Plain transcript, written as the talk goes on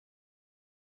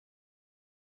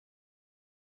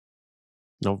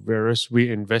Now, whereas we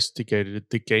investigated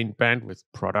the gain bandwidth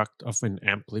product of an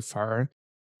amplifier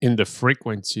in the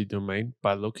frequency domain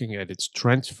by looking at its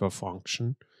transfer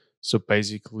function, so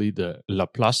basically the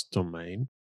Laplace domain,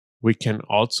 we can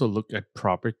also look at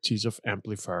properties of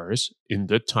amplifiers in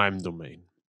the time domain,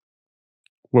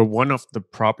 where one of the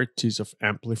properties of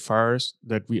amplifiers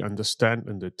that we understand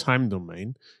in the time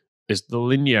domain is the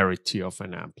linearity of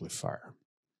an amplifier.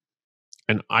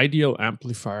 An ideal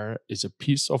amplifier is a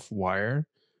piece of wire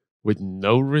with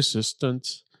no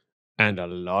resistance and a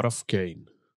lot of gain.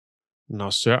 Now,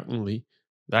 certainly,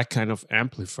 that kind of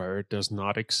amplifier does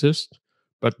not exist,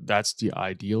 but that's the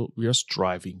ideal we are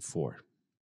striving for.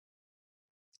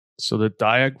 So the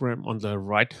diagram on the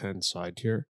right-hand side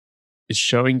here is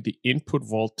showing the input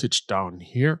voltage down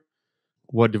here,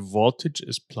 where the voltage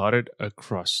is plotted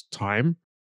across time,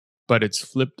 but it's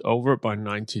flipped over by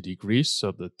 90 degrees,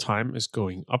 so the time is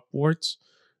going upwards,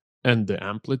 and the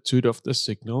amplitude of the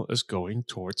signal is going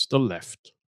towards the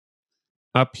left.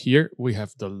 Up here, we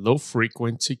have the low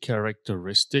frequency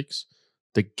characteristics,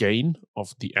 the gain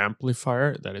of the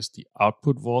amplifier, that is the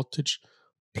output voltage,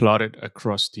 plotted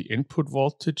across the input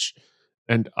voltage,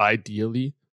 and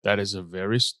ideally, that is a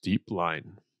very steep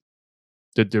line.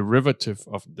 The derivative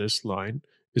of this line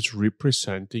is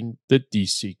representing the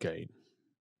DC gain.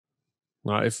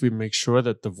 Now, if we make sure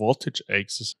that the voltage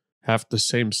axes have the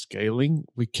same scaling,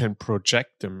 we can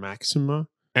project the maxima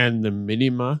and the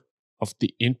minima of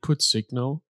the input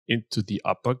signal into the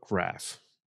upper graph.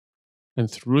 And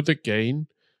through the gain,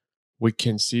 we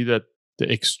can see that the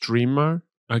extrema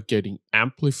are getting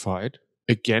amplified,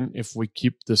 again, if we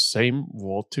keep the same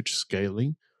voltage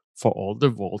scaling for all the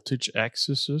voltage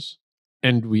axes,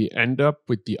 and we end up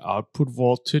with the output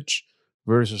voltage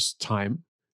versus time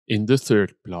in the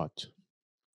third plot.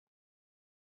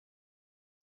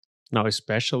 Now,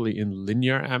 especially in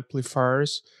linear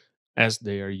amplifiers, as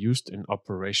they are used in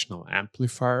operational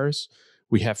amplifiers,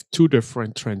 we have two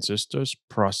different transistors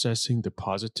processing the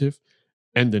positive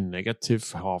and the negative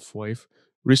half wave,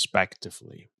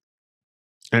 respectively.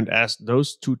 And as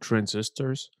those two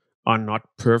transistors are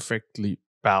not perfectly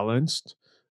balanced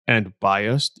and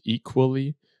biased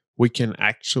equally, we can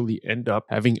actually end up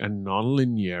having a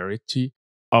nonlinearity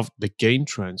of the gain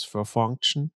transfer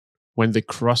function when the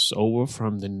crossover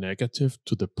from the negative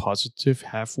to the positive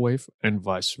half wave and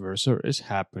vice versa is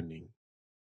happening.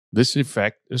 This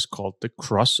effect is called the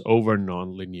crossover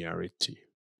nonlinearity.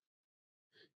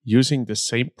 Using the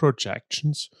same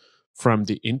projections from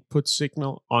the input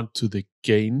signal onto the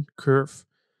gain curve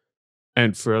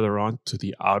and further on to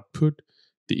the output,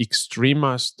 the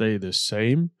extrema stay the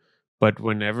same, but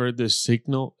whenever the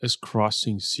signal is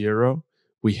crossing zero,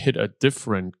 we hit a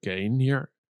different gain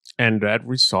here, and that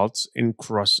results in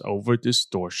crossover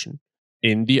distortion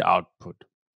in the output.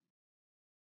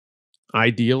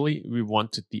 Ideally, we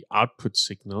wanted the output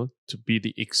signal to be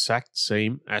the exact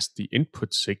same as the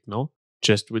input signal,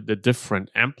 just with a different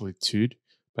amplitude,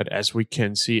 but as we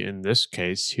can see in this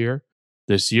case here,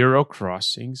 the zero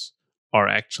crossings are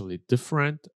actually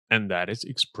different, and that is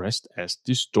expressed as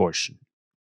distortion.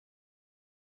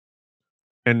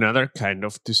 Another kind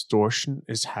of distortion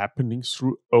is happening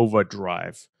through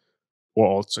overdrive, or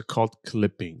also called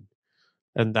clipping.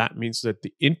 And that means that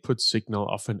the input signal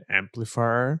of an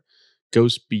amplifier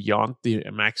goes beyond the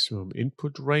maximum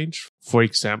input range, for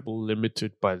example,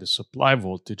 limited by the supply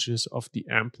voltages of the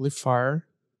amplifier,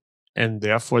 and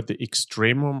therefore the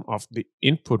extremum of the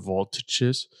input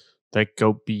voltages that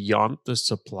go beyond the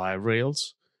supply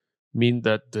rails mean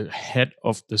that the head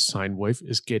of the sine wave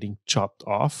is getting chopped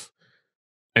off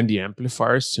and the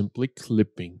amplifier is simply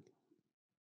clipping.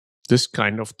 This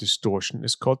kind of distortion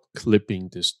is called clipping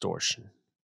distortion.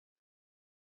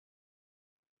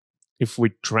 If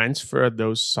we transfer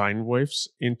those sine waves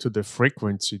into the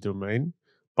frequency domain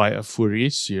by a Fourier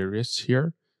series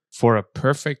here, for a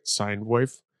perfect sine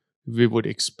wave, we would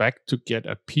expect to get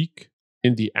a peak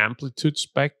in the amplitude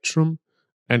spectrum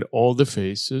and all the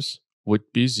phases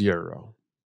would be zero.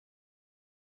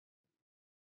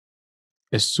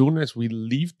 As soon as we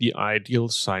leave the ideal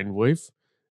sine wave,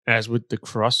 as with the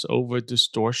crossover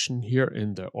distortion here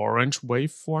in the orange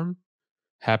waveform,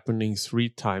 happening 3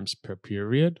 times per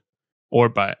period, or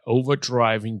by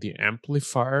overdriving the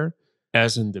amplifier,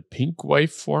 as in the pink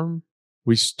waveform,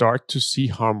 we start to see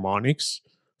harmonics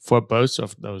for both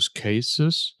of those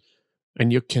cases.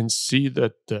 And you can see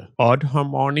that the odd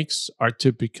harmonics are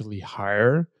typically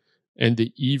higher and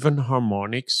the even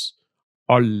harmonics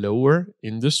are lower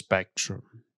in the spectrum.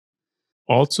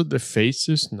 Also, the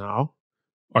phases now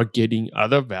are getting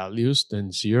other values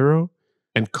than zero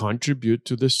and contribute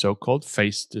to the so-called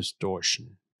phase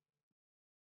distortion.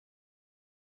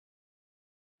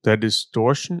 The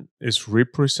distortion is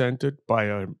represented by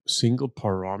a single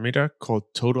parameter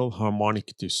called total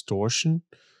harmonic distortion,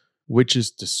 which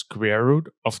is the square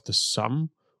root of the sum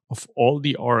of all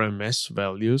the RMS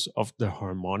values of the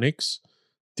harmonics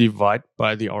divided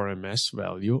by the RMS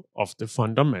value of the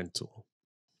fundamental.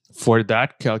 For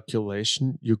that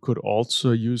calculation, you could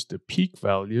also use the peak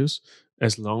values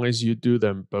as long as you do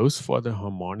them both for the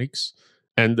harmonics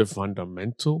and the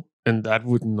fundamental, and that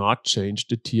would not change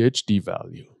the THD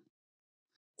value.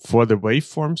 For the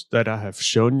waveforms that I have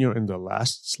shown you in the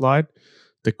last slide,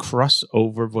 the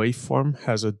crossover waveform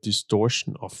has a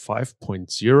distortion of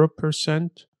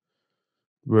 5.0%,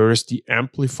 whereas the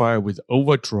amplifier with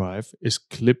overdrive is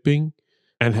clipping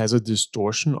and has a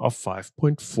distortion of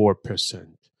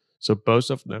 5.4%. So both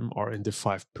of them are in the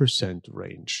 5%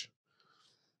 range.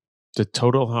 The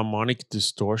total harmonic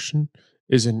distortion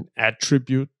is an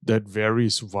attribute that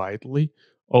varies widely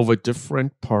over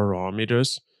different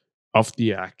parameters of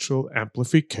the actual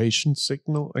amplification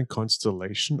signal and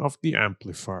constellation of the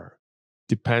amplifier.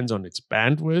 Depends on its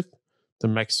bandwidth, the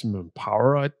maximum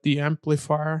power at the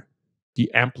amplifier,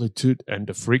 the amplitude and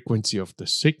the frequency of the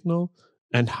signal,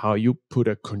 and how you put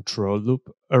a control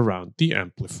loop around the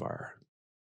amplifier.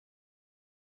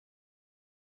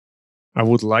 I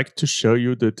would like to show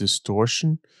you the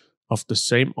distortion of the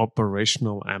same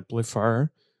operational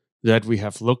amplifier that we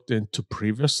have looked into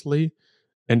previously,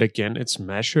 and again it's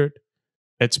measured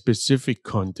at specific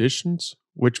conditions,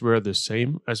 which were the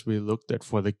same as we looked at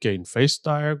for the gain phase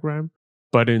diagram,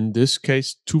 but in this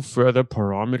case, two further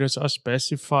parameters are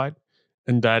specified,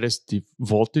 and that is the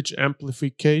voltage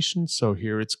amplification. So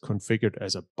here it's configured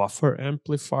as a buffer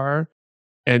amplifier,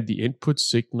 and the input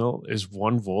signal is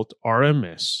 1 volt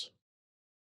RMS.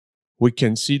 We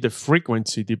can see the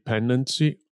frequency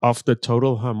dependency of the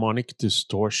total harmonic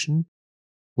distortion,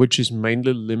 which is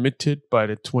mainly limited by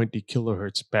the 20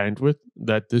 kilohertz bandwidth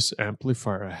that this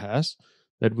amplifier has,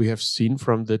 that we have seen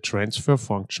from the transfer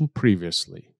function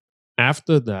previously.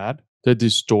 After that, the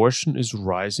distortion is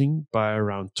rising by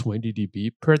around 20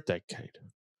 dB per decade.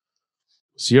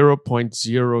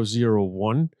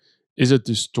 0.001 is a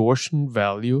distortion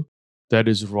value that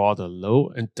is rather low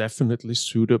and definitely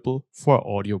suitable for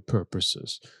audio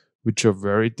purposes, which are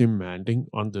very demanding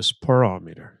on this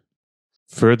parameter.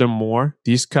 Furthermore,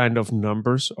 these kind of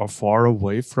numbers are far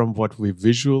away from what we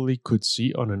visually could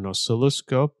see on an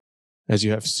oscilloscope, as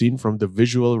you have seen from the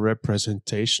visual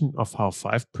representation of how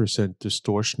 5%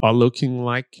 distortion are looking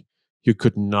like. You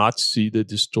could not see the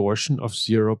distortion of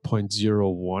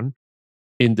 0.01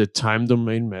 in the time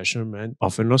domain measurement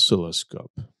of an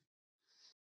oscilloscope.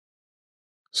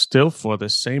 Still, for the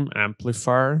same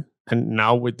amplifier, and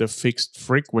now with the fixed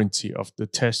frequency of the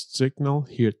test signal,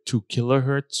 here 2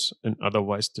 kilohertz, and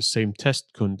otherwise the same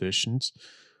test conditions,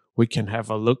 we can have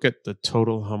a look at the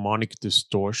total harmonic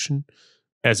distortion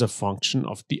as a function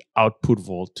of the output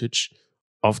voltage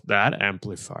of that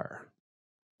amplifier.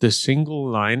 The single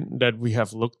line that we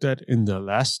have looked at in the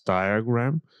last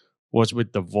diagram was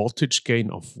with the voltage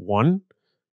gain of 1,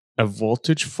 a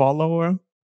voltage follower,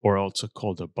 or also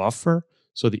called a buffer.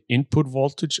 So the input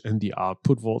voltage and the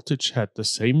output voltage had the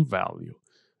same value,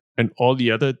 and all the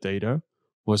other data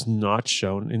was not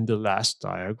shown in the last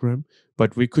diagram,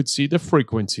 but we could see the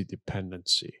frequency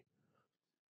dependency.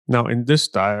 Now in this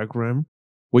diagram,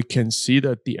 we can see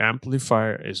that the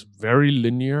amplifier is very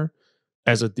linear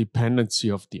as a dependency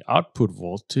of the output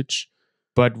voltage,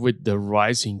 but with the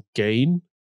rising gain,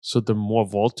 so the more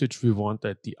voltage we want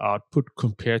at the output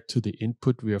compared to the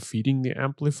input we are feeding the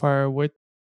amplifier with,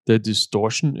 the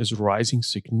distortion is rising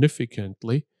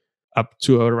significantly, up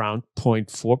to around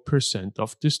 0.4%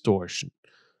 of distortion.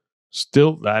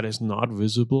 Still, that is not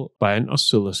visible by an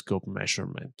oscilloscope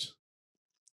measurement.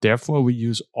 Therefore, we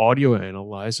use audio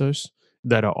analyzers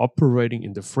that are operating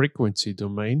in the frequency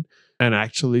domain and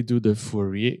actually do the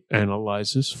Fourier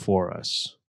analysis for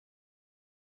us.